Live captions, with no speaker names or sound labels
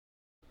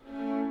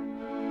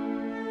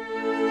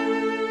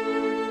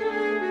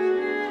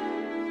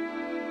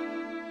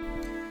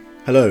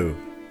Hello,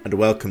 and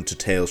welcome to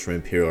Tales from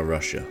Imperial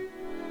Russia,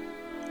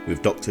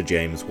 with Dr.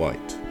 James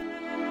White.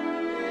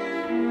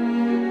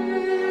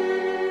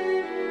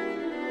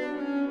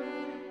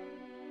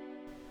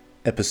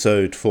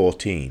 Episode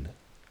 14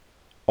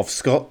 of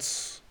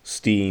Scots,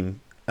 Steam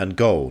and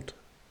Gold,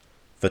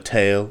 the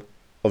Tale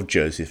of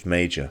Joseph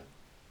Major.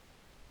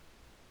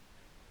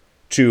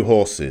 Two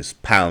horses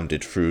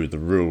pounded through the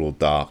rural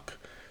dark,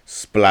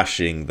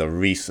 splashing the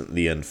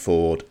recently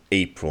unthawed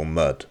April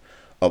mud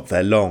up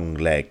their long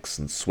legs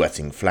and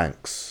sweating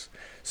flanks.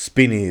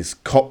 Spinneys,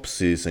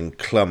 copses and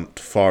clumped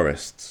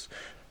forests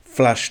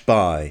flashed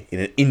by in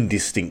an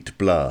indistinct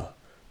blur.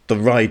 The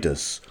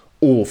riders,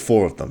 all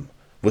four of them,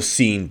 were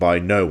seen by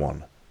no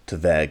one, to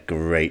their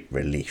great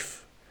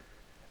relief.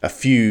 A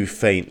few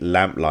faint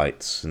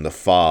lamplights in the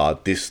far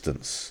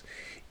distance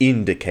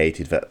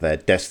indicated that their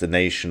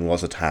destination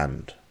was at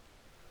hand.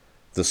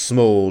 The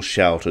small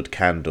sheltered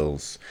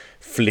candles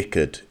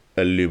flickered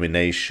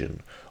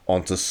illumination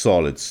onto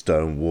solid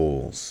stone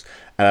walls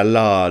and a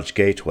large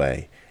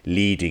gateway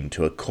leading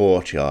to a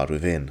courtyard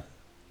within.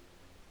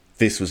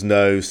 This was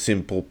no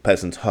simple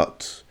peasant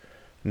hut,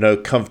 no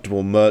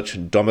comfortable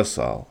merchant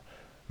domicile,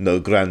 no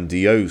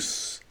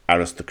grandiose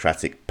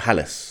aristocratic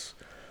palace,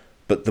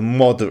 but the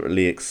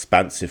moderately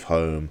expansive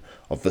home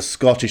of the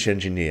Scottish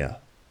engineer,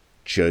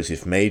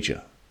 Joseph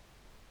Major.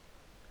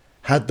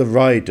 Had the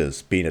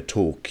riders been at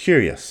all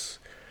curious,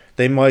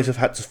 they might have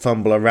had to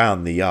fumble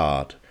around the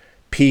yard,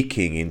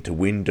 peeking into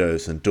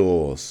windows and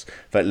doors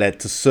that led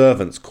to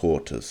servants'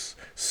 quarters,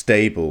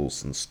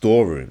 stables and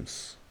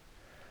storerooms.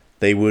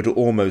 They would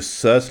almost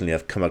certainly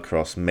have come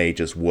across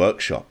Major's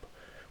workshop,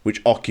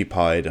 which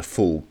occupied a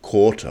full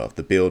quarter of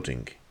the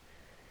building.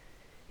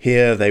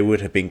 Here they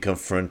would have been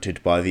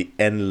confronted by the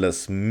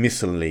endless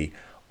miscellany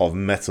of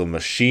metal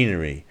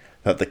machinery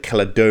that the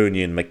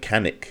Caledonian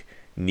mechanic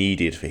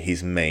needed for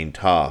his main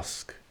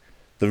task,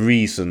 the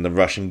reason the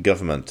Russian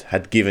government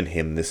had given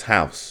him this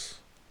house: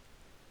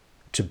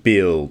 to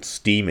build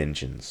steam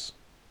engines.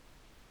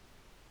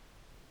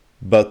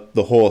 But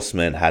the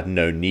horsemen had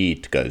no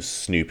need to go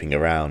snooping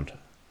around.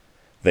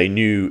 They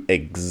knew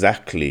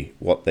exactly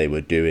what they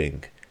were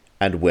doing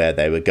and where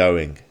they were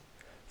going,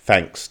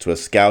 thanks to a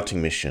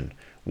scouting mission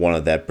one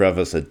of their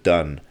brothers had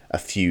done a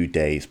few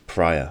days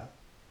prior.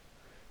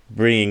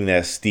 Bringing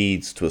their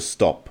steeds to a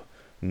stop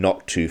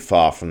not too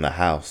far from the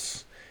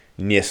house,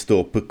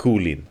 Nestor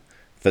Pekulin,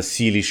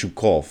 Vasily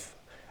Zhukov,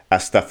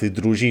 Astafy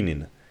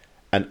Druzhinin,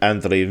 and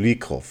Andrei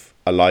Rykov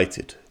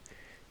alighted,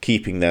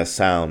 keeping their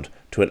sound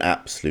to an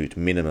absolute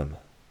minimum.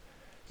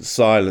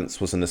 Silence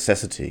was a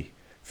necessity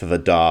for the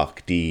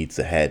dark deeds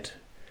ahead,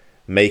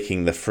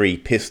 making the 3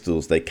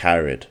 pistols they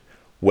carried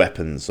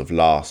weapons of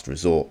last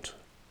resort.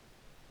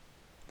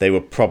 They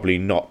were probably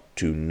not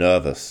too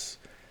nervous,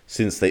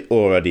 since they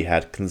already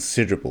had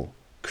considerable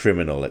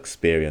criminal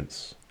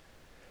experience.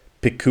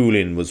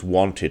 Pekulin was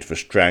wanted for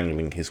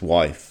strangling his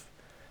wife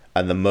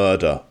and the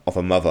murder of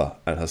a mother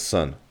and her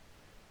son.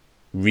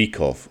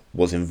 Rykov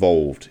was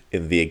involved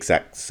in the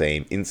exact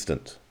same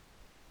incident.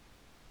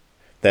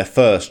 Their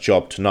first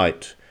job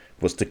tonight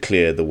was to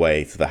clear the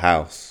way to the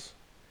house.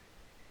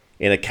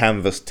 In a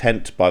canvas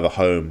tent by the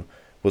home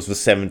was the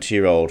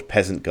 70-year-old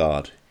peasant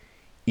guard,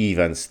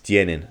 Ivan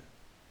Styenin.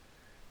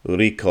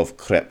 Rykov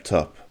crept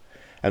up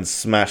and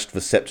smashed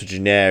the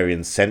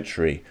septuagenarian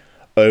sentry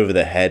over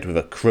the head with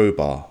a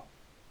crowbar,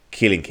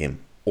 killing him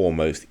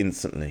almost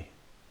instantly.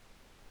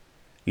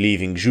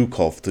 Leaving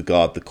Zhukov to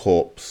guard the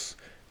corpse,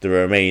 the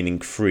remaining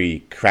 3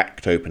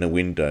 cracked open a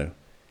window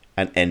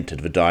and entered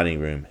the dining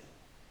room.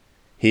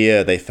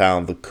 Here they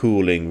found the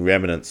cooling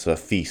remnants of a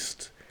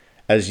feast,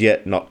 as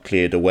yet not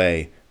cleared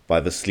away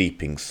by the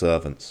sleeping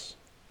servants.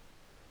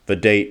 The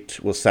date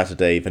was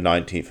Saturday the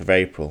 19th of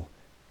April,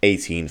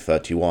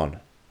 1831.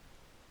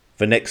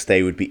 The next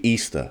day would be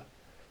Easter,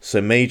 so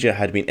Major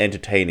had been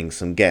entertaining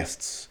some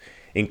guests,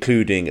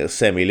 including a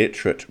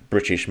semi-literate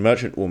British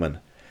merchant woman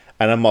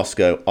and a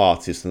Moscow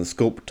artist and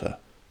sculptor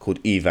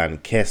called Ivan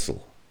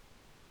Kessel.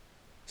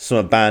 Some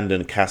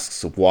abandoned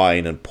casks of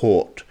wine and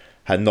port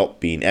had not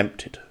been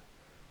emptied,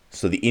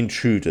 so the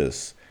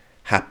intruders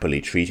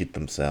happily treated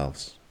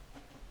themselves.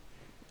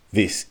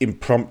 This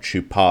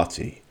impromptu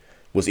party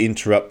was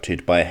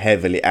interrupted by a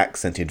heavily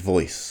accented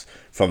voice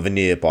from the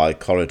nearby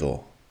corridor.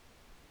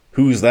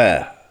 "Who's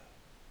there?"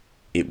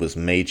 It was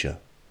Major.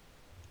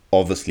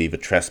 Obviously the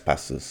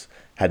trespassers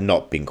had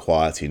not been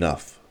quiet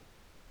enough.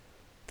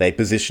 They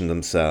positioned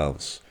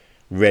themselves,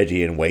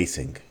 ready and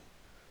waiting.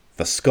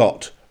 The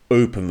Scot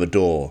opened the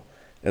door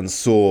and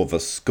saw the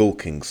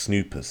skulking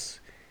snoopers.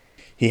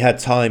 He had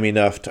time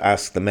enough to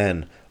ask the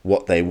men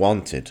what they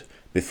wanted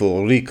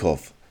before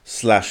Rykov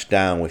slashed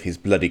down with his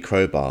bloody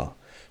crowbar,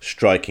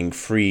 striking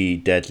 3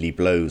 deadly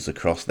blows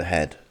across the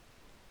head.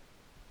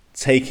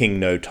 Taking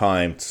no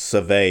time to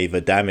survey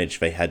the damage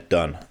they had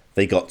done,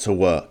 they got to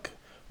work,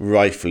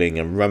 rifling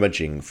and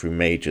rummaging through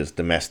Major's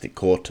domestic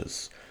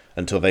quarters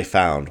until they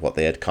found what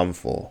they had come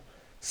for,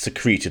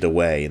 secreted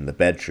away in the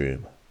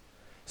bedroom: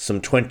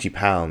 some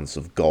 £20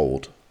 of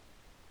gold.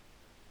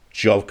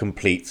 Job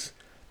complete,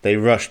 they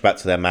rushed back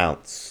to their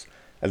mounts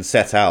and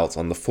set out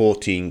on the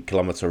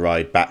 14-kilometer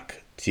ride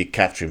back to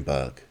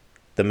Ekaterinburg,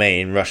 the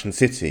main Russian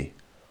city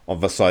on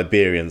the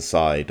Siberian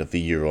side of the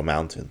Ural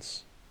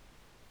Mountains.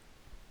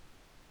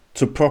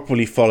 To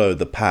properly follow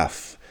the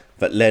path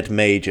that led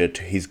Major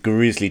to his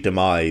grisly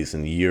demise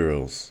in the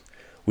Urals,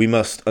 we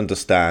must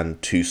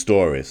understand two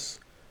stories,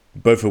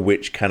 both of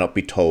which cannot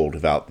be told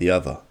without the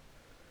other: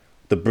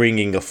 the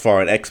bringing of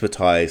foreign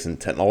expertise and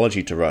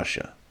technology to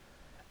Russia,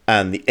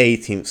 and the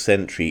 18th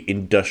century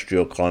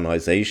industrial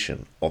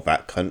colonization of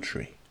that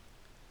country.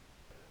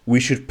 We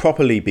should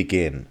properly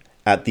begin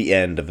at the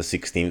end of the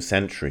 16th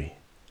century.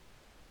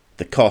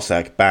 The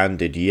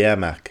Cossack-banded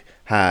Yermak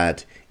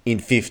had, in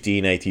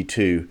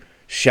 1582,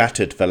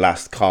 shattered the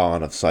last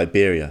Khan of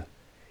Siberia,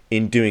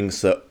 in doing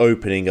so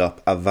opening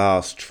up a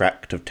vast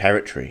tract of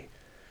territory,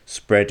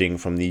 spreading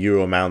from the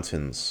Ural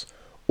Mountains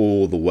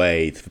all the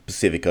way to the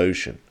Pacific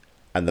Ocean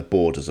and the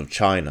borders of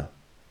China.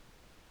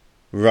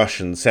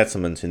 Russian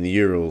settlement in the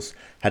Urals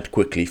had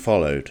quickly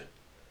followed.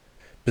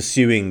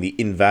 Pursuing the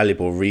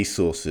invaluable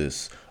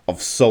resources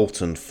of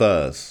salt and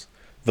furs,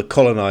 the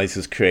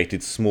colonizers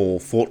created small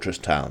fortress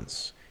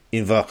towns.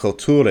 In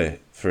Kul'turnoi,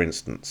 for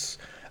instance,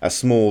 a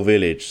small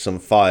village some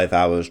 5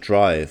 hours'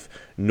 drive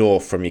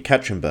north from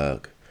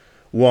Ekaterinburg,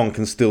 one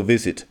can still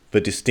visit the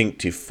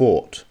distinctive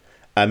fort,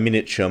 a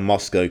miniature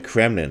Moscow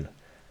Kremlin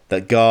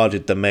that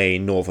guarded the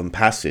main northern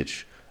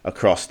passage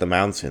across the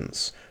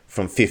mountains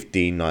from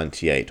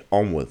 1598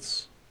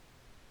 onwards.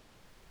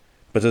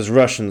 But as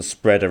Russians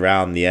spread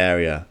around the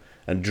area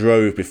and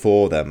drove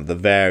before them the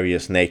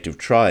various native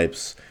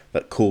tribes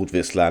that called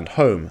this land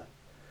home,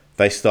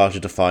 they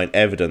started to find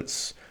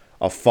evidence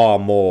of far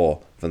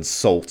more than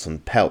salt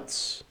and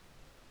pelts.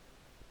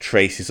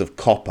 Traces of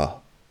copper,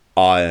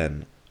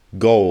 iron,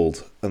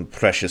 gold, and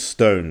precious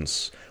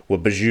stones were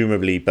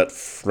presumably but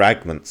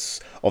fragments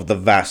of the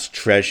vast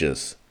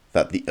treasures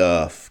that the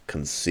earth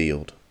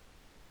concealed.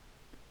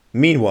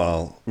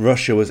 Meanwhile,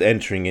 Russia was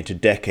entering into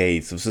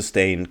decades of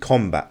sustained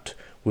combat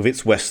with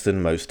its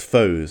westernmost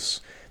foes,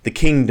 the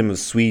Kingdom of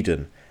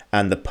Sweden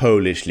and the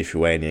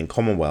Polish-Lithuanian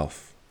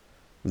Commonwealth.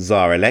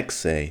 Tsar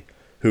Alexei,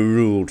 who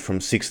ruled from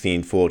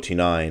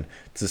 1649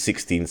 to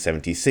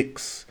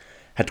 1676,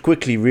 had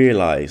quickly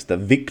realized that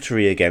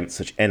victory against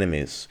such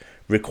enemies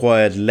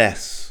required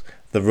less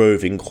the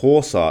roving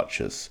horse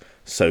archers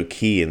so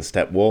key in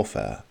steppe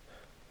warfare,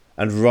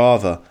 and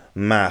rather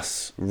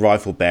mass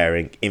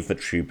rifle-bearing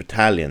infantry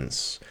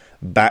battalions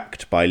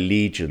backed by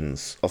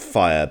legions of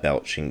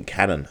fire-belching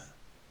cannon.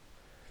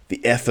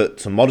 The effort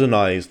to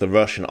modernize the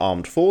Russian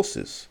armed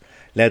forces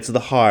led to the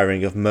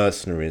hiring of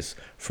mercenaries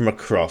from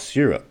across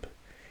Europe,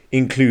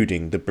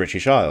 including the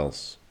British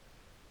Isles.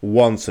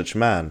 One such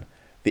man,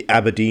 the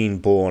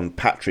Aberdeen-born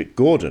Patrick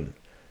Gordon,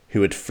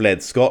 who had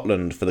fled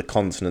Scotland for the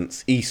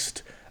continent's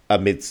east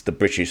amidst the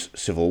British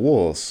civil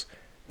wars,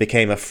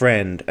 became a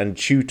friend and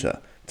tutor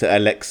to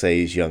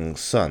Alexei's young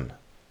son,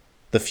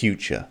 the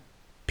future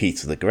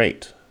Peter the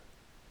Great.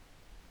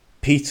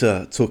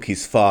 Peter took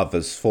his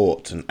father's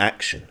thought and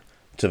action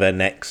to their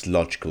next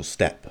logical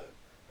step.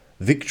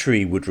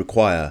 Victory would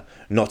require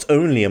not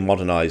only a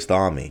modernized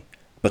army,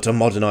 but a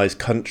modernized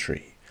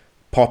country,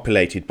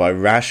 populated by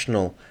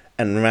rational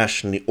and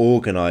rationally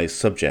organized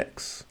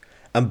subjects,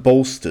 and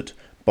bolstered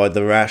by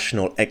the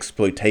rational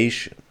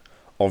exploitation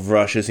of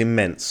Russia's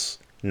immense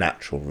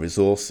natural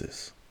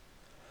resources.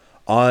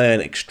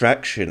 Iron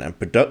extraction and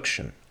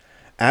production,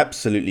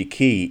 absolutely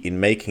key in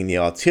making the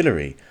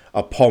artillery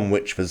upon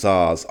which the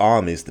Tsar's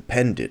armies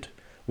depended,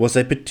 was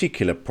a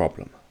particular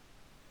problem.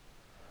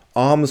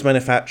 Arms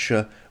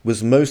manufacture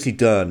was mostly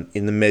done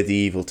in the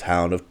medieval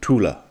town of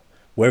Tula,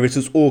 where it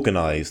was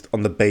organized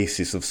on the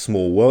basis of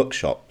small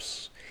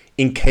workshops,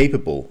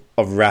 incapable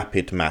of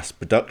rapid mass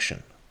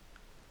production.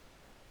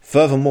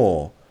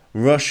 Furthermore,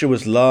 Russia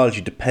was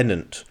largely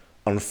dependent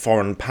on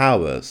foreign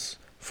powers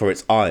for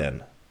its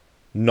iron,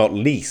 not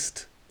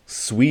least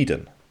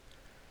Sweden.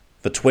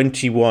 The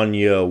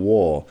 21-year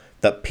war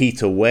that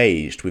Peter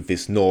waged with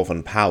this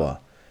northern power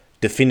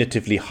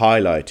definitively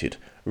highlighted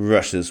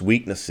Russia's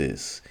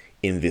weaknesses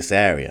in this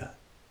area.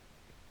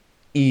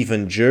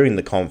 Even during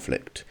the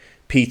conflict,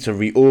 Peter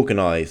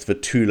reorganized the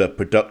Tula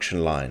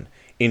production line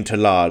into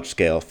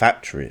large-scale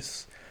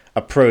factories,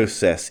 a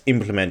process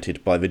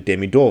implemented by the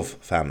Demidov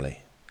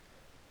family.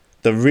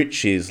 The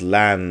riches,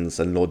 lands,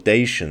 and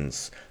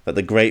laudations that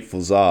the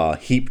grateful Tsar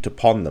heaped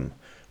upon them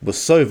were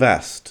so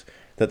vast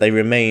that they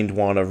remained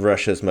one of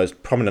Russia's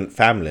most prominent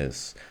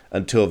families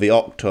until the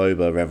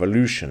October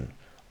Revolution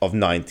of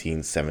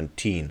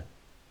 1917.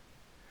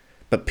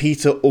 But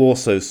Peter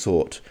also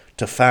sought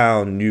to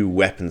found new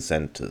weapon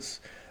centres,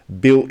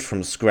 built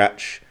from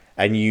scratch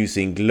and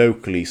using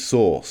locally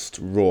sourced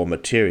raw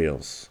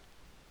materials.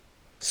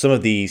 Some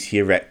of these he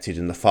erected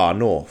in the far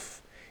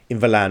north, in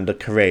the land of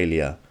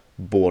Karelia,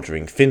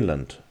 bordering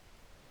Finland.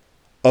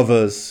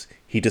 Others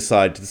he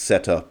decided to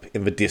set up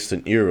in the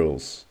distant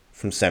Urals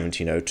from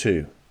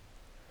 1702.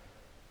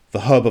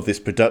 The hub of this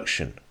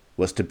production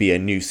was to be a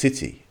new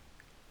city,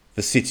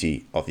 the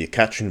city of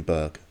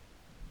Ekaterinburg.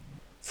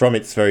 From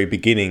its very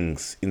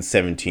beginnings in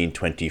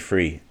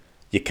 1723,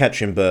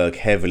 Ekaterinburg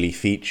heavily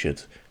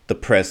featured the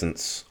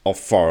presence of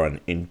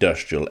foreign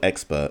industrial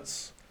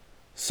experts,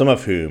 some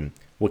of whom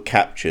were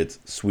captured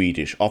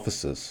Swedish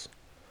officers.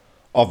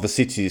 Of the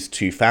city's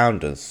two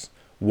founders,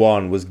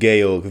 one was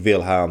Georg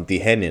Wilhelm de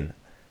Hennin,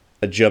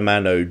 a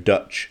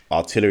Germano-Dutch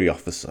artillery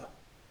officer.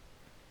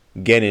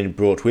 Genin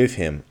brought with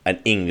him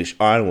an English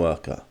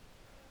ironworker,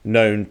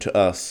 known to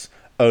us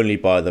only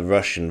by the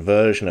Russian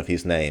version of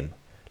his name,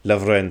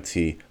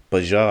 Lavrenti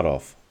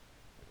Bazharov.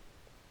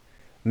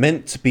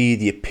 Meant to be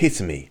the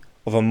epitome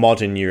of a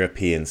modern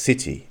European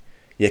city,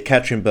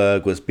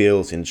 Ekaterinburg was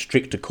built in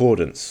strict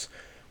accordance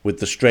with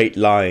the straight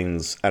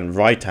lines and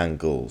right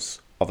angles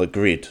of a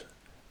grid.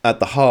 At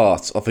the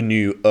heart of a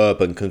new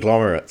urban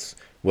conglomerate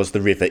was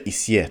the river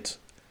Isiet,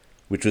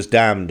 which was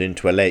dammed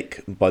into a lake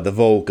by the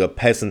Volga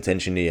peasant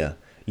engineer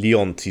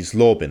Leonty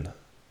Zlobin.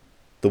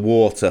 The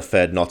water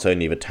fed not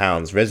only the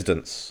town's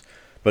residents,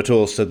 but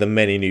also the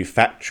many new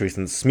factories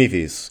and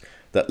smithies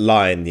that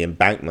line the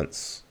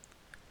embankments.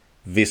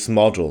 This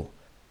model,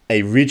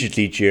 a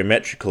rigidly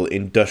geometrical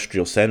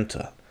industrial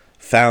centre,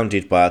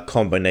 founded by a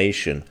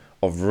combination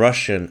of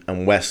Russian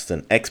and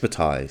Western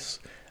expertise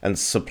and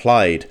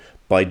supplied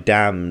by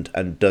dammed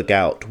and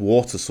dug-out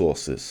water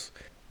sources,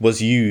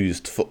 was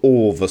used for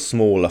all the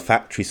smaller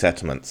factory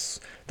settlements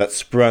that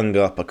sprung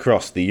up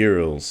across the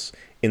Urals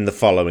in the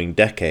following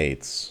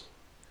decades.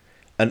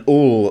 And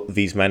all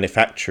these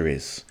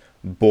manufactories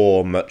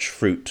bore much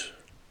fruit.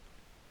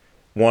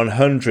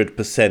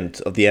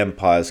 100% of the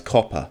empire's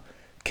copper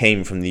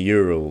came from the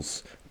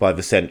Urals by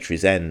the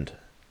century's end.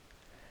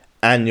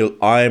 Annual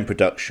iron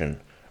production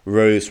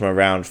rose from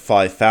around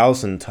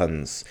 5,000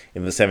 tons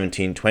in the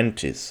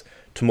 1720s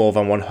to more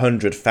than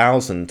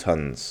 100,000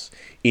 tons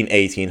in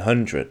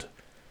 1800,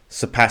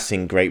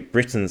 surpassing Great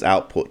Britain's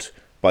output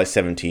by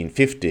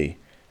 1750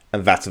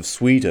 and that of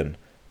Sweden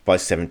by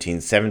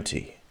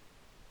 1770.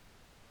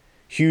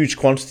 Huge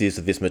quantities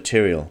of this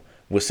material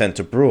were sent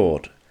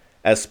abroad,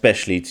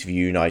 especially to the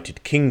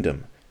United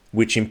Kingdom,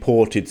 which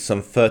imported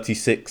some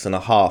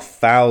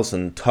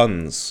 36,500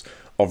 tons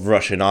of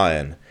Russian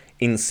iron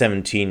in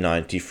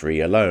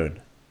 1793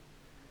 alone.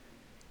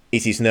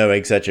 It is no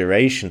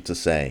exaggeration to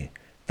say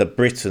that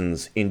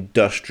Britain's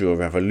industrial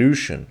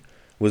revolution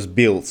was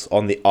built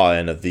on the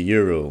iron of the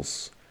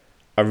Urals,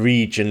 a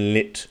region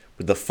lit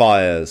with the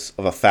fires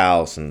of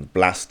 1,000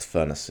 blast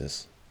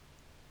furnaces.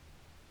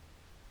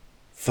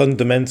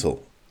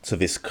 Fundamental to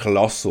this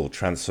colossal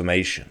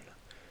transformation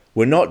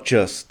were not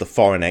just the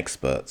foreign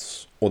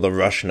experts or the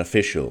Russian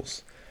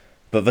officials,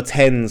 but the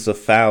tens of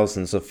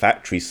thousands of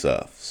factory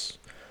serfs,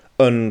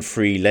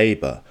 unfree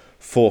labour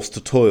forced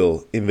to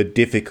toil in the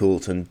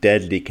difficult and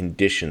deadly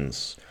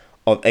conditions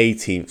of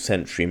 18th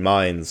century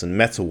mines and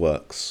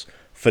metalworks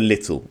for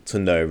little to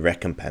no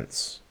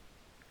recompense.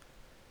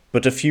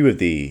 But a few of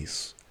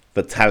these,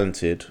 the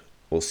talented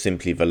or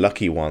simply the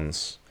lucky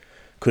ones,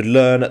 could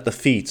learn at the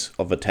feet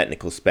of the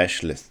technical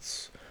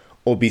specialists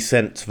or be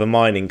sent to the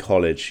mining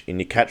college in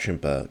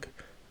Ekaterinburg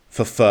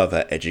for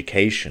further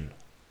education.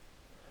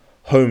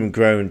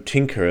 Homegrown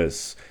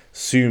tinkerers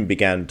soon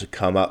began to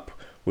come up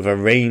with a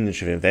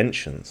range of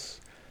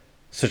inventions,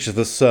 such as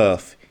the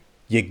serf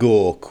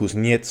Yegor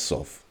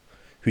Kuznetsov,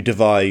 who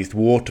devised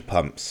water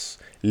pumps,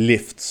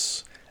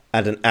 lifts,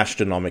 and an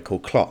astronomical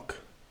clock.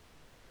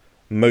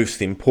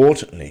 Most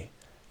importantly,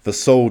 the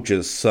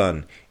soldier's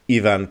son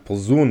Ivan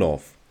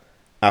Polzunov,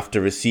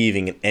 after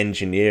receiving an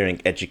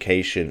engineering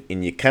education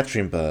in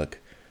Ekaterinburg,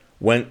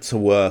 went to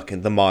work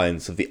in the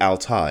mines of the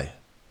Altai,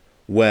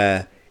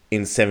 where,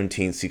 in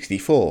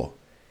 1764,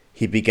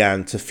 he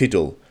began to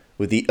fiddle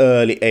with the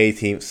early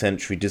 18th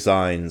century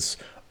designs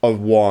of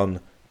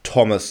one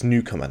Thomas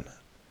Newcomen,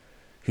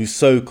 whose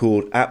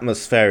so-called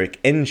atmospheric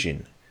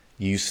engine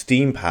used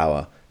steam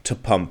power to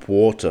pump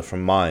water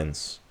from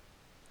mines.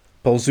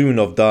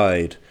 Polzunov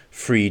died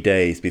 3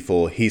 days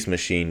before his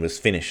machine was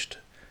finished,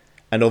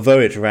 and although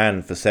it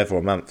ran for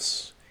several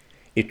months,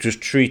 it was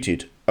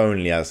treated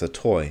only as a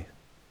toy.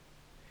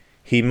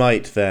 He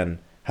might then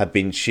have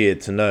been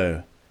cheered to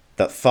know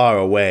that far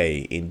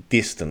away in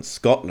distant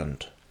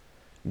Scotland,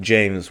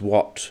 James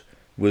Watt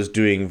was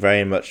doing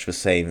very much the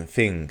same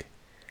thing,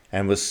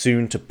 and was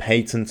soon to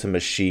patent a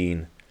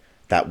machine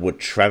that would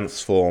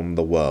transform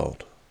the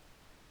world.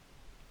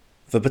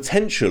 The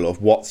potential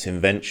of Watt's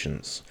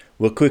inventions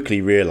were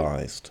quickly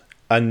realised,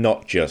 and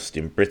not just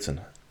in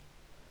Britain.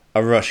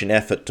 A Russian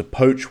effort to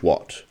poach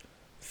Watt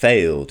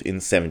failed in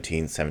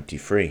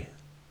 1773.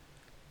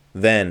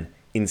 Then,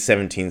 in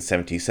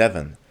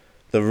 1777,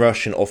 the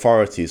Russian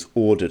authorities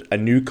ordered a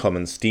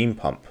Newcomen steam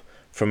pump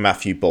from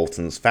Matthew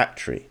Boulton's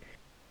factory.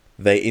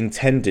 They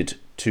intended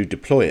to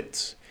deploy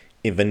it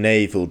in the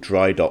naval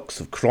dry docks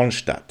of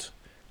Kronstadt,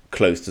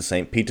 close to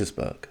St.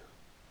 Petersburg.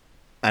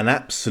 An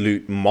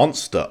absolute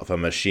monster of a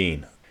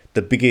machine,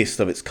 the biggest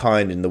of its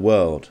kind in the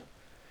world.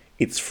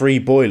 Its 3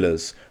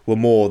 boilers were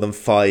more than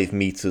 5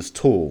 meters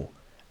tall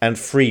and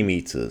 3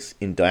 meters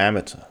in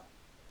diameter.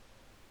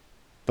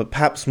 But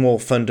perhaps more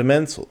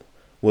fundamental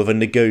were the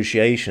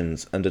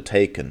negotiations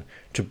undertaken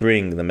to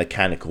bring the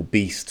mechanical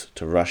beast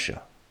to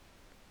Russia.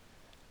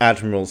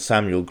 Admiral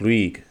Samuel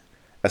Greig,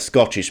 a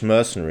Scottish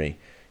mercenary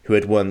who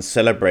had won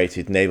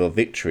celebrated naval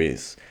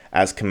victories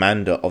as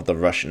commander of the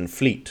Russian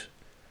fleet,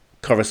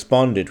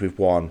 corresponded with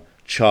one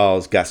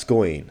Karl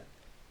Gaskoin,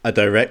 a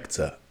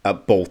director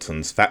at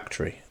Bolton's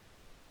factory.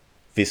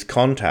 This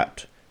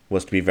contact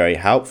was to be very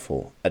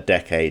helpful a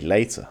decade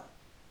later.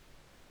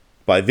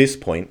 By this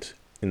point,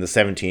 in the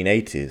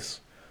 1780s,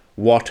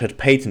 Watt had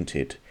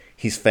patented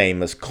his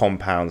famous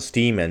compound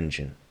steam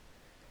engine.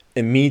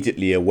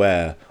 Immediately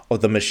aware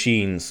of the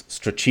machine's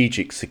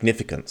strategic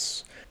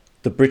significance,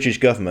 the British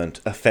government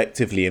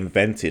effectively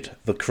invented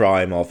the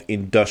crime of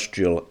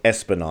industrial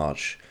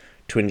espionage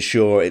to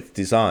ensure its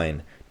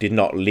design did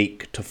not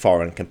leak to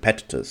foreign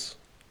competitors.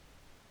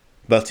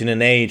 But in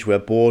an age where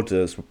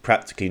borders were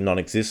practically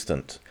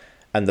non-existent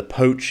and the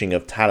poaching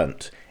of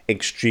talent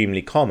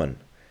extremely common,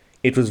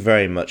 it was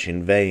very much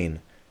in vain,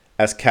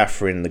 as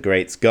Catherine the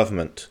Great's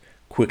government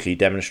quickly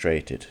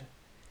demonstrated.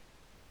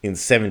 In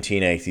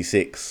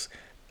 1786,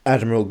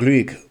 Admiral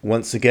Greig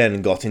once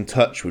again got in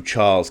touch with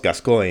Karl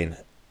Gaskoin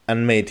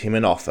and made him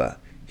an offer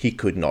he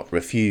could not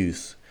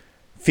refuse: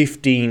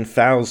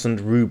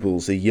 15,000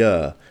 rubles a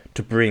year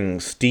to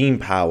bring steam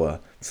power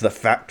to the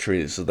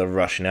factories of the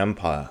Russian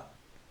Empire.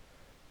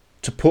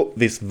 To put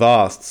this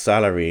vast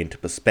salary into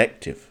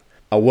perspective,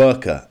 a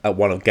worker at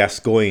one of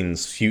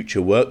Gascoigne's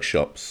future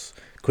workshops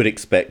could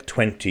expect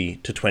 20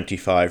 to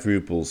 25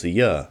 rubles a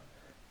year,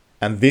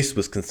 and this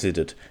was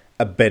considered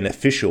a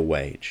beneficial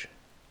wage.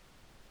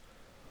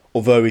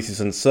 Although it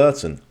is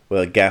uncertain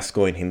whether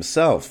Gaskoin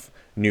himself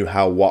knew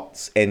how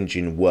Watt's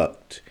engine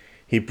worked,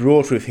 he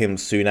brought with him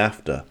soon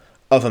after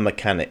other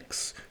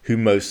mechanics who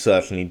most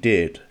certainly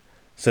did,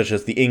 such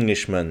as the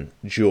Englishman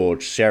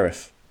George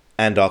Sheriff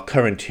and our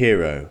current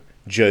hero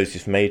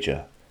Joseph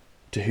Major,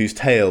 to whose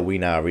tale we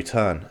now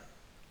return.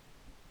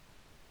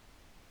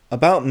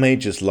 About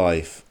Major's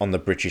life on the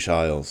British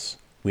Isles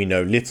we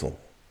know little,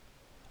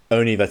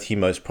 only that he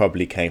most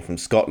probably came from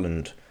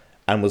Scotland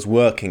and was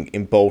working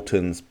in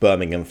Bolton's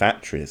Birmingham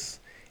factories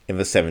in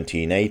the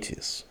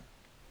 1780s.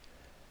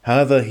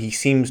 However, he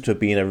seems to have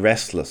been a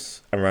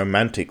restless and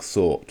romantic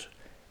sort,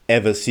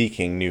 ever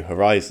seeking new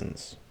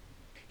horizons.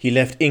 He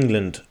left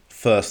England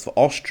first for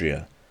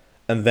Austria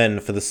and then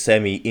for the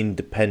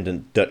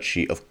semi-independent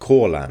Duchy of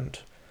Courland,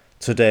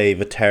 today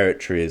the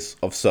territories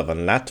of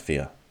southern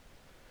Latvia.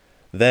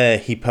 There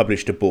he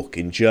published a book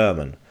in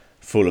German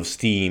full of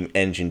steam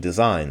engine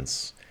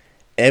designs.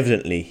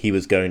 Evidently he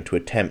was going to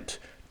attempt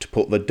to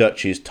put the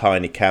duchy's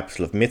tiny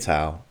capital of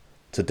Mittau,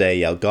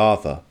 today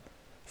Jelgava,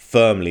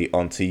 firmly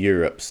onto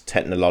Europe's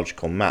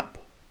technological map.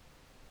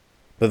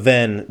 But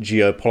then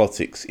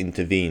geopolitics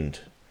intervened.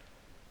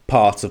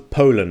 Part of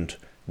Poland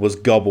was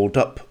gobbled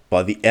up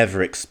by the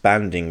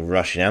ever-expanding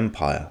Russian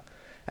Empire,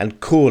 and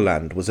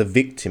Courland was a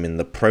victim in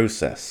the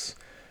process,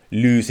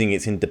 losing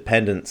its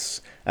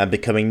independence and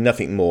becoming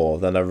nothing more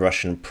than a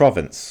Russian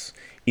province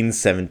in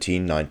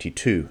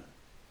 1792.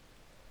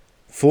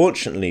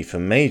 Fortunately for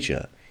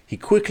Major, he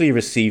quickly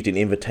received an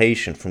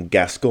invitation from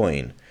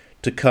Gaskoin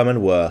to come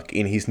and work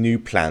in his new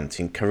plant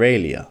in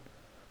Karelia,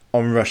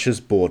 on Russia's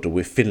border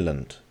with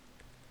Finland.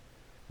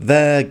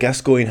 There,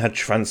 Gaskoin had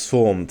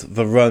transformed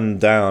the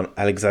run-down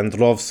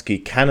Alexandrovsky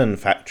cannon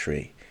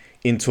factory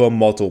into a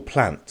model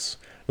plant,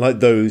 like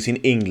those in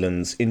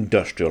England's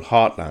industrial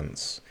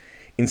heartlands,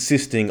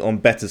 insisting on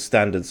better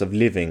standards of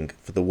living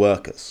for the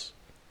workers.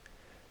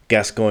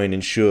 Gaskoin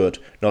ensured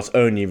not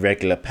only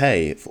regular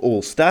pay for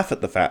all staff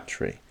at the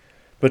factory,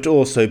 but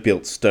also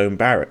built stone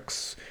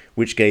barracks,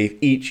 which gave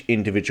each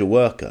individual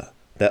worker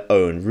their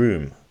own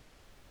room,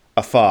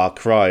 a far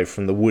cry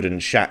from the wooden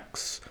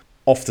shacks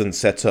often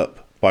set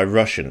up by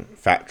Russian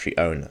factory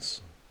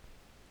owners.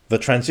 The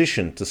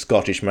transition to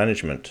Scottish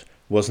management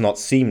was not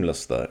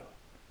seamless though.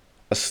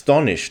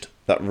 Astonished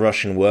that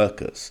Russian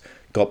workers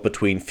got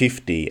between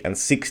 50 and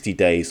 60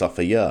 days off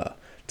a year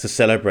to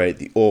celebrate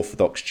the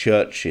Orthodox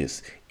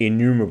Church's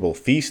innumerable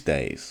feast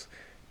days,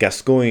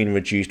 Gaskoin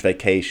reduced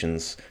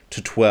vacations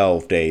to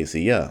 12 days a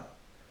year.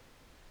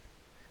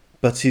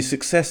 But his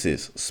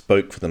successes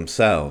spoke for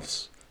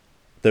themselves.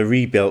 The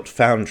rebuilt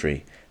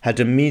foundry had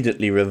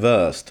immediately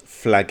reversed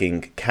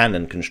flagging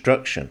cannon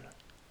construction,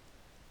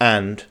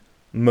 and,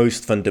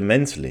 most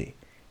fundamentally,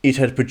 it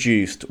had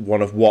produced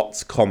one of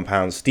Watt's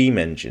compound steam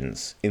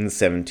engines in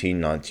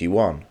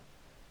 1791,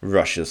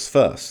 Russia's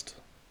first.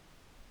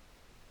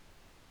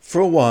 For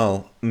a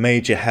while,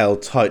 Major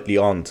held tightly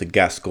on to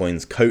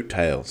Gaskoin's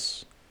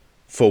coattails,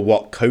 for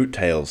what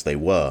coattails they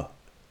were.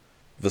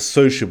 The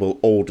sociable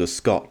older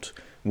Scot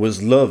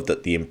was loved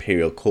at the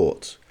imperial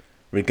court,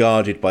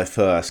 regarded by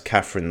first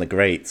Catherine the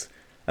Great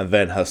and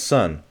then her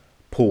son,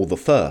 Paul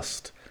I,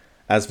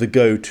 as the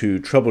go-to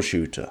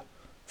troubleshooter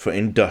for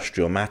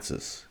industrial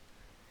matters.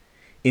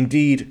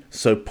 Indeed,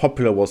 so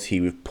popular was he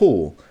with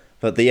Paul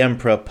that the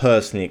emperor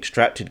personally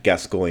extracted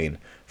Gaskoin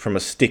from a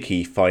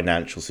sticky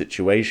financial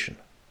situation.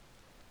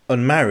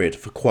 Unmarried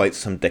for quite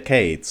some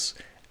decades,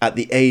 at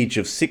the age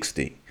of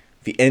 60,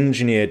 the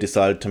engineer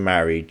decided to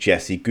marry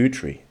Jessie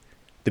Guthrie,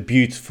 the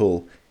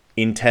beautiful,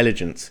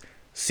 intelligent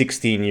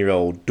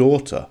 16-year-old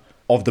daughter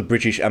of the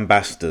British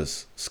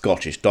ambassador's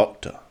Scottish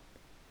doctor.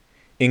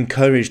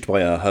 Encouraged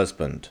by her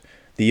husband,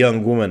 the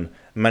young woman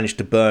managed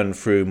to burn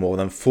through more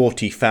than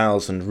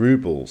 40,000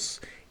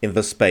 rubles in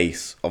the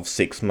space of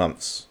 6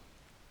 months.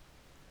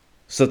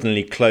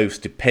 Suddenly close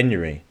to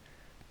penury,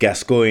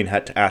 Gaskoin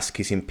had to ask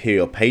his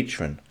imperial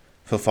patron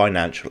for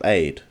financial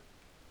aid.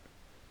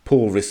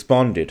 Paul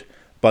responded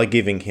by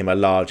giving him a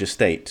large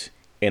estate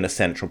in a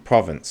central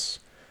province,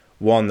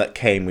 one that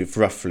came with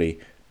roughly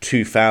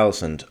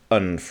 2,000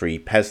 unfree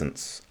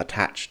peasants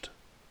attached.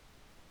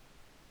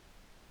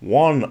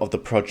 One of the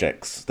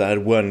projects that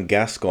had won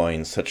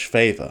Gaskoin such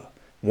favour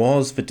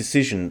was the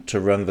decision to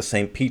run the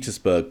St.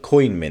 Petersburg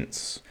coin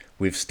mints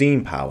with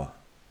steam power.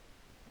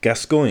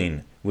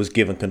 Gaskoin was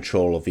given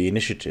control of the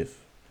initiative.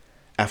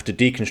 After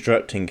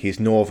deconstructing his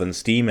northern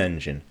steam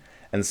engine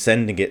and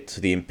sending it to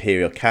the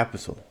imperial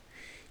capital,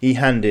 he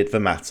handed the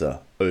matter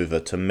over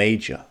to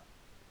Major.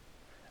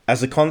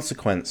 As a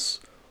consequence,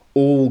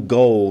 all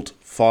gold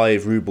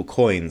 5-ruble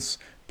coins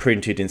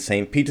printed in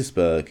St.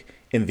 Petersburg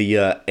in the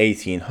year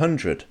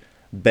 1800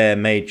 bear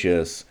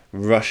Major's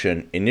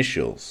Russian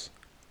initials,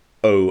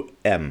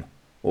 OM,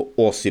 or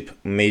Osip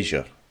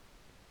Major.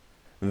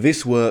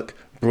 This work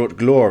brought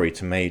glory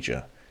to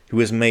Major, who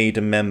was made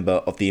a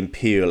member of the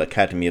Imperial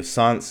Academy of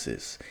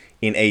Sciences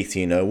in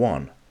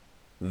 1801,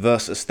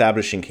 thus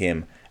establishing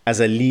him as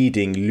a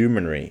leading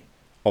luminary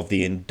of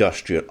the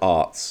industrial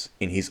arts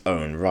in his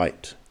own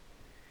right.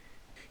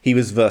 He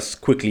was thus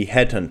quickly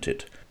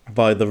headhunted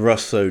by the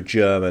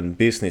Russo-German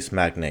business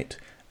magnate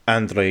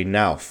Andrei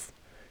Nauf,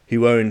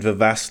 who owned the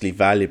vastly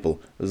valuable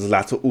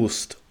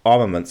Zlatoust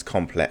armaments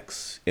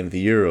complex in the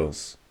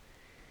Urals.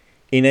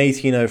 In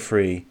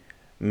 1803,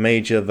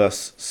 Major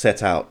thus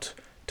set out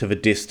to the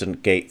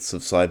distant gates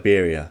of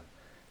Siberia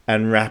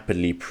and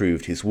rapidly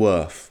proved his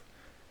worth.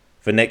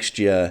 The next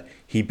year,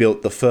 he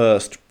built the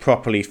first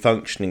properly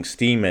functioning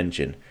steam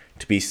engine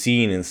to be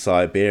seen in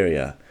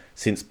Siberia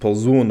since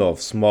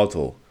Polzunov's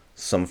model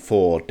some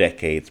 4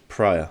 decades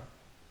prior.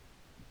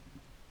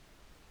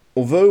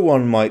 Although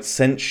one might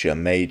censure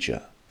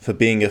Major for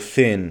being a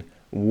thin,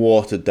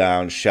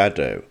 watered-down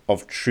shadow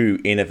of true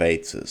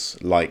innovators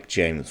like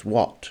James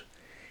Watt,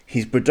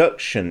 his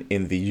production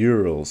in the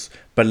Urals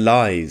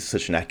belies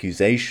such an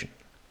accusation.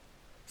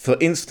 For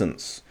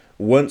instance,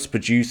 once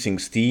producing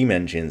steam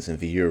engines in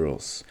the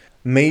Urals,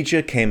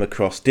 Major came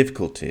across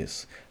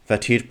difficulties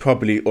that he had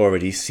probably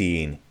already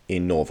seen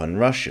in northern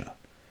Russia.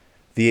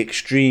 The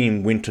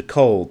extreme winter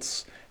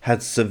colds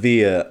had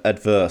severe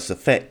adverse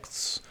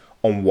effects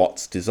on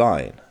Watt's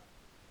design.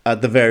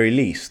 At the very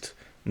least,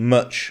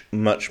 much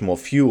more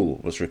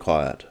fuel was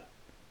required.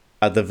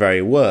 At the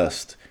very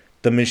worst,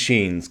 the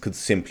machines could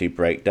simply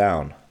break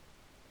down.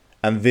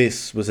 And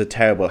this was a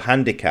terrible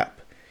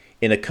handicap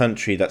in a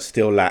country that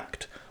still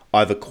lacked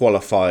either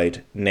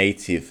qualified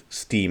native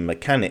steam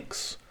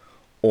mechanics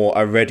or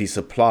a ready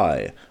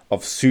supply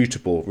of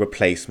suitable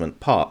replacement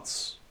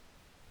parts.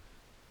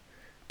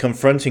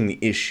 Confronting the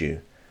issue,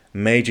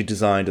 Major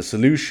designed a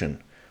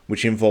solution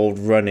which involved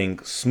running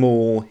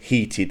small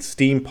heated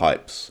steam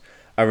pipes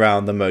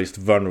around the most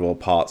vulnerable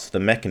parts of the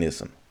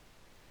mechanism.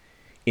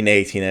 In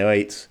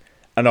 1808,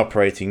 an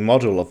operating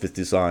model of this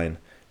design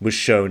was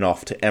shown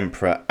off to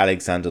Emperor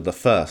Alexander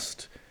I,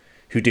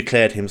 who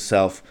declared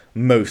himself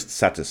most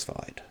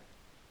satisfied.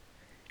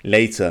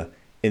 Later,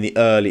 in the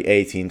early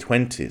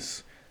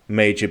 1820s,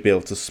 Major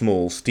built a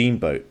small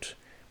steamboat,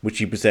 which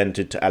he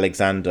presented to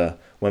Alexander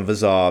when the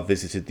Tsar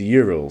visited the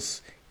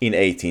Urals in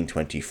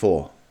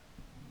 1824.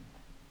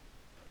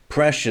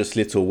 Precious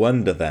little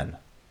wonder, then,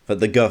 that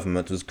the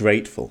government was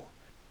grateful,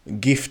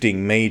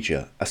 gifting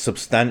Major a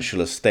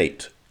substantial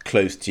estate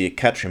close to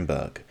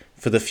Ekaterinburg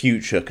for the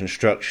future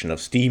construction of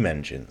steam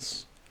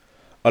engines.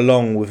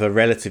 Along with a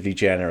relatively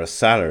generous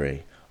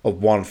salary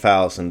of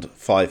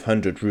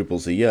 1,500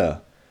 rubles a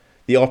year,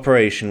 the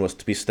operation was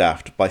to be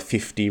staffed by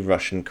 50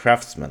 Russian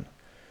craftsmen,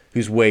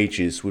 whose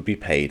wages would be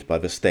paid by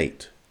the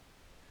state.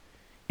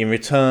 In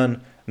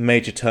return,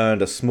 Major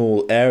turned a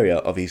small area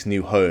of his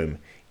new home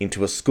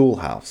into a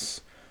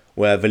schoolhouse,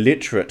 where the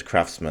literate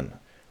craftsmen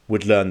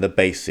would learn the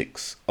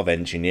basics of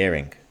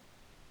engineering.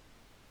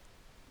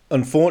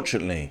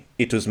 Unfortunately,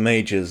 it was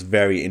Major's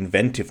very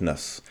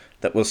inventiveness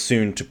that was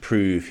soon to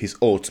prove his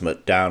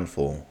ultimate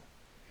downfall.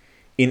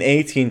 In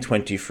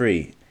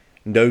 1823,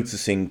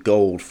 noticing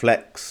gold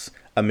flecks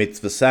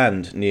amidst the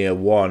sand near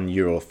one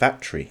Ural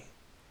factory,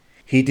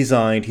 he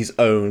designed his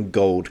own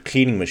gold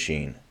cleaning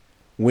machine,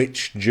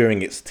 which,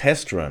 during its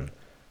test run,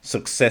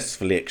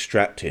 successfully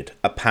extracted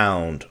a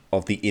pound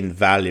of the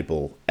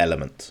invaluable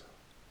element.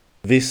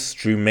 This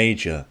drew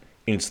Major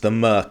into the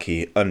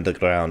murky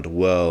underground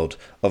world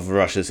of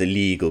Russia's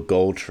illegal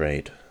gold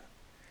trade.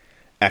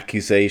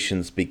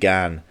 Accusations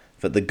began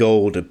that the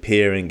gold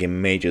appearing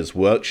in Major's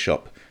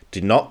workshop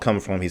did not come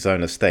from his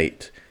own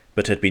estate,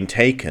 but had been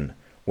taken,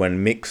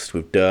 when mixed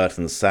with dirt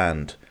and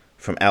sand,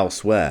 from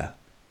elsewhere,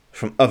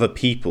 from other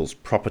people's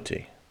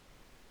property.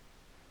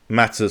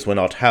 Matters were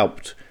not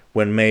helped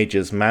when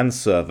Major's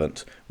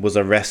manservant was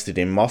arrested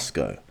in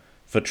Moscow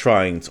for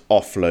trying to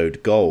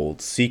offload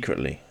gold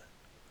secretly.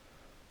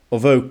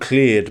 Although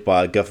cleared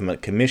by a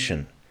government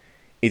commission,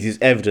 it is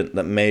evident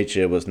that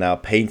Major was now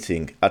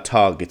painting a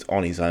target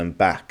on his own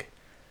back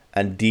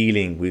and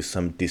dealing with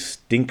some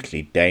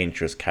distinctly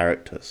dangerous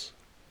characters.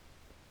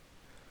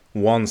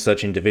 One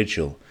such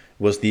individual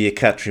was the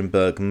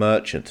Ekaterinburg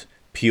merchant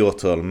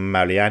Pyotr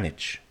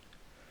Marianich.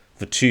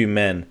 The two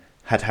men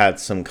had had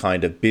some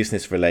kind of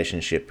business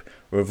relationship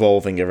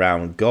revolving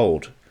around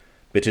gold,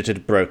 but it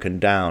had broken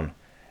down,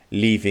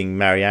 leaving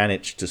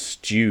Marianich to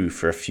stew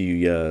for a few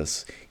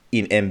years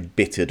in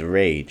embittered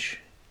rage.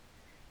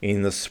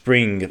 In the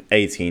spring of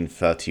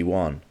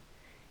 1831,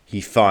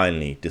 he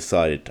finally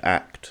decided to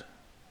act.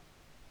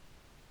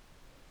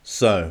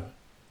 So,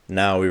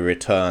 now we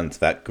return to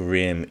that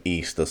grim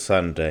Easter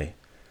Sunday,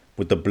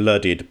 with the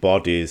bloodied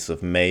bodies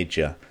of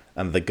Major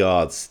and the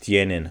guard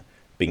Shkerin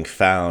being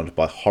found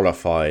by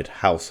horrified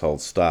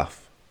household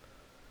staff.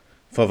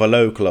 For the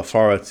local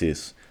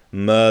authorities,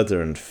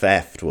 murder and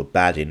theft were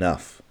bad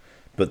enough,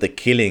 but the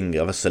killing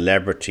of a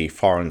celebrity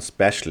foreign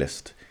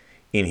specialist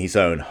in his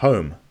own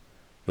home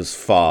was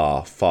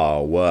far,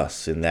 far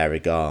worse in their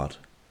regard.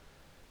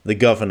 The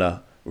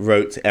governor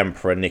wrote to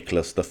Emperor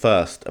Nicholas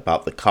I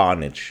about the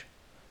carnage.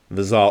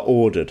 The Tsar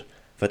ordered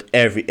that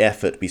every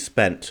effort be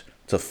spent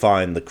to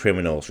find the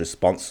criminals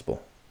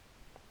responsible.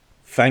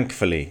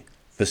 Thankfully,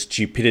 the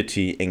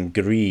stupidity and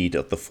greed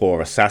of the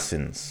four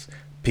assassins,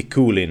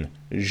 Pikulin,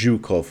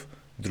 Zhukov,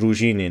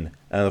 Druzhinin,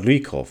 and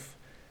Rykov,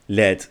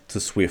 led to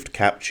swift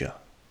capture.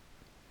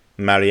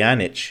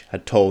 Marianich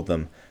had told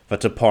them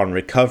that upon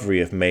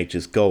recovery of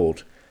Major's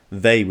gold,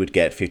 they would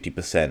get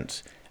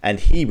 50% and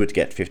he would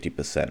get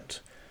 50%,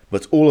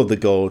 but all of the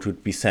gold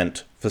would be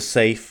sent for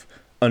safe,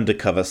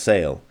 undercover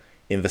sale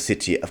in the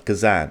city of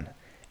Kazan,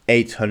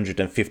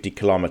 850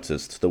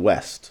 kilometers to the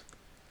west.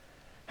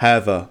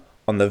 However,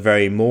 on the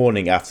very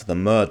morning after the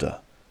murder,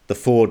 the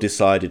four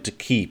decided to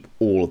keep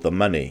all of the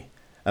money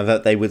and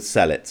that they would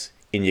sell it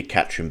in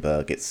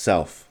Ekaterinburg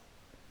itself.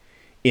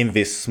 In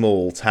this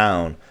small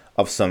town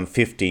of some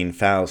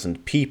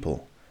 15,000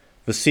 people,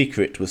 the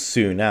secret was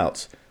soon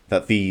out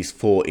that these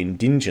four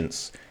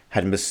indigents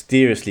had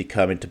mysteriously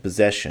come into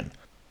possession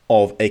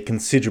of a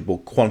considerable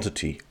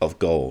quantity of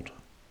gold.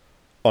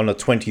 On the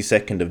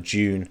 22nd of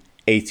June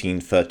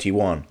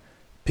 1831,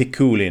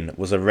 Pikulin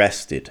was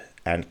arrested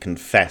and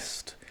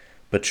confessed,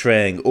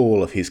 betraying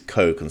all of his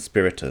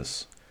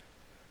co-conspirators.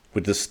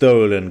 With the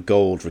stolen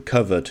gold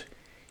recovered,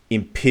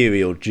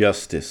 imperial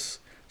justice,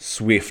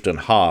 swift and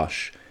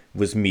harsh,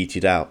 was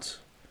meted out.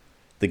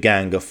 The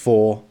gang of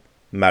four,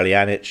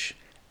 Marianich,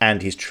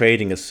 and his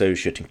trading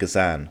associate in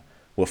Kazan,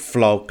 were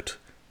flogged,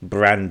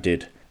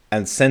 branded,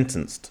 and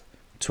sentenced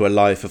to a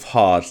life of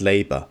hard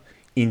labour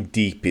in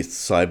deepest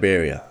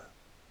Siberia.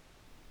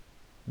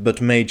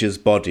 But Major's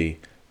body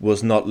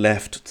was not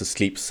left to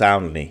sleep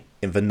soundly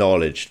in the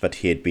knowledge that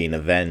he had been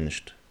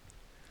avenged.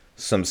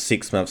 Some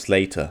 6 months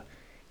later,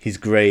 his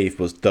grave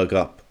was dug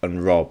up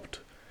and robbed,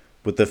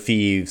 with the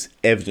thieves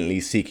evidently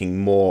seeking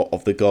more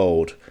of the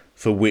gold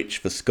for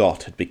which the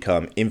Scot had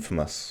become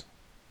infamous.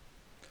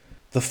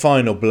 The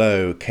final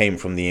blow came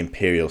from the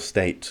imperial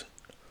state.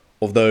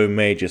 Although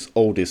Major's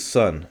oldest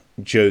son,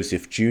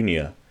 Joseph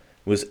Jr.,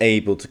 was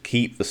able to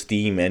keep the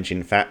steam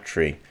engine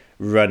factory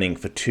running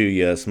for 2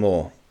 years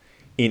more,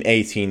 in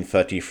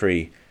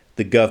 1833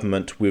 the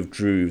government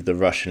withdrew the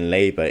Russian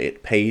labour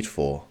it paid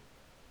for,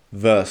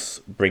 thus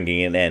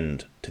bringing an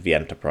end to the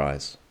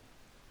enterprise.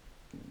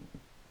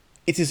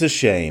 It is a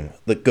shame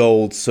that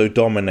gold so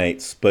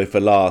dominates both the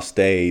last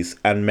days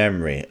and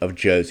memory of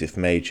Joseph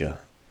Major,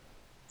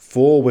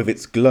 for with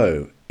its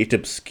glow it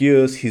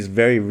obscures his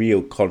very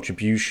real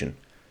contribution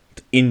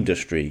to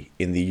industry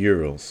in the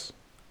Urals.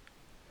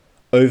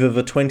 Over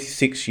the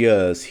 26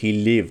 years he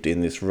lived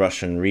in this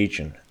Russian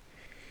region,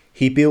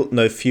 he built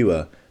no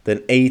fewer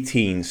than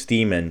 18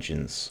 steam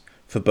engines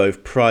for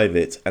both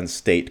private and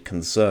state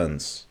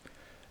concerns,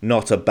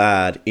 not a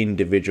bad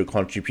individual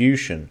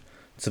contribution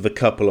to the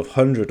couple of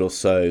hundred or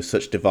so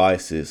such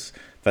devices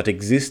that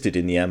existed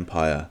in the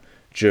empire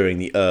during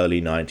the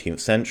early 19th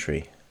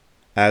century.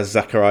 As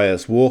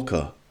Zacharias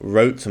Walker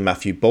wrote to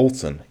Matthew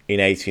Bolton in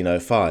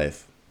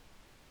 1805,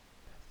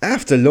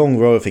 "After long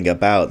roving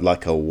about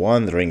like a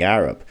wandering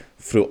Arab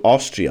through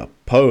Austria,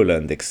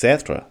 Poland,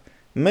 etc.,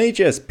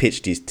 Major has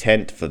pitched his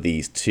tent for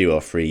these 2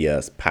 or 3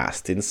 years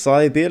past in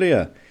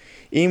Siberia,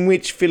 in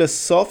which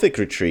philosophic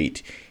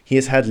retreat he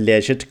has had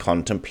leisure to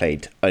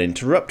contemplate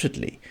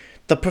uninterruptedly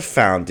the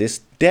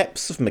profoundest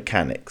depths of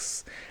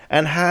mechanics,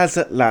 and has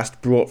at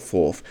last brought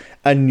forth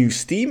a new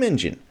steam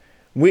engine,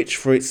 which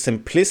for its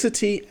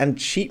simplicity and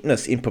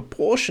cheapness in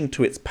proportion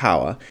to its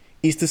power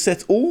is to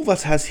set all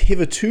that has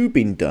hitherto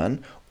been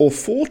done or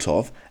thought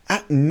of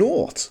at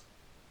naught."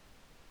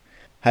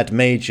 Had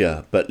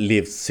Major but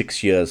lived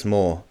 6 years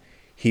more,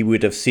 he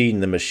would have seen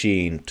the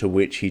machine to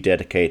which he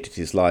dedicated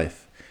his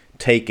life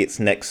take its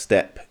next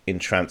step in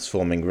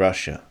transforming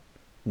Russia,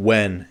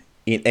 when,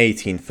 in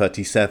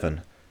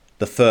 1837,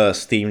 the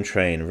first steam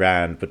train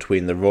ran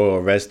between the royal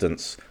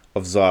residence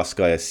of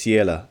Tsarskaya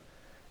Sela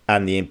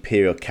and the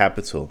imperial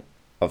capital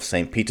of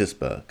St.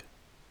 Petersburg.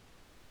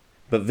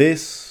 But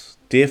this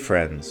Dear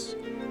friends,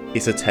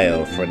 it's a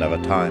tale for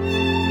another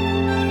time.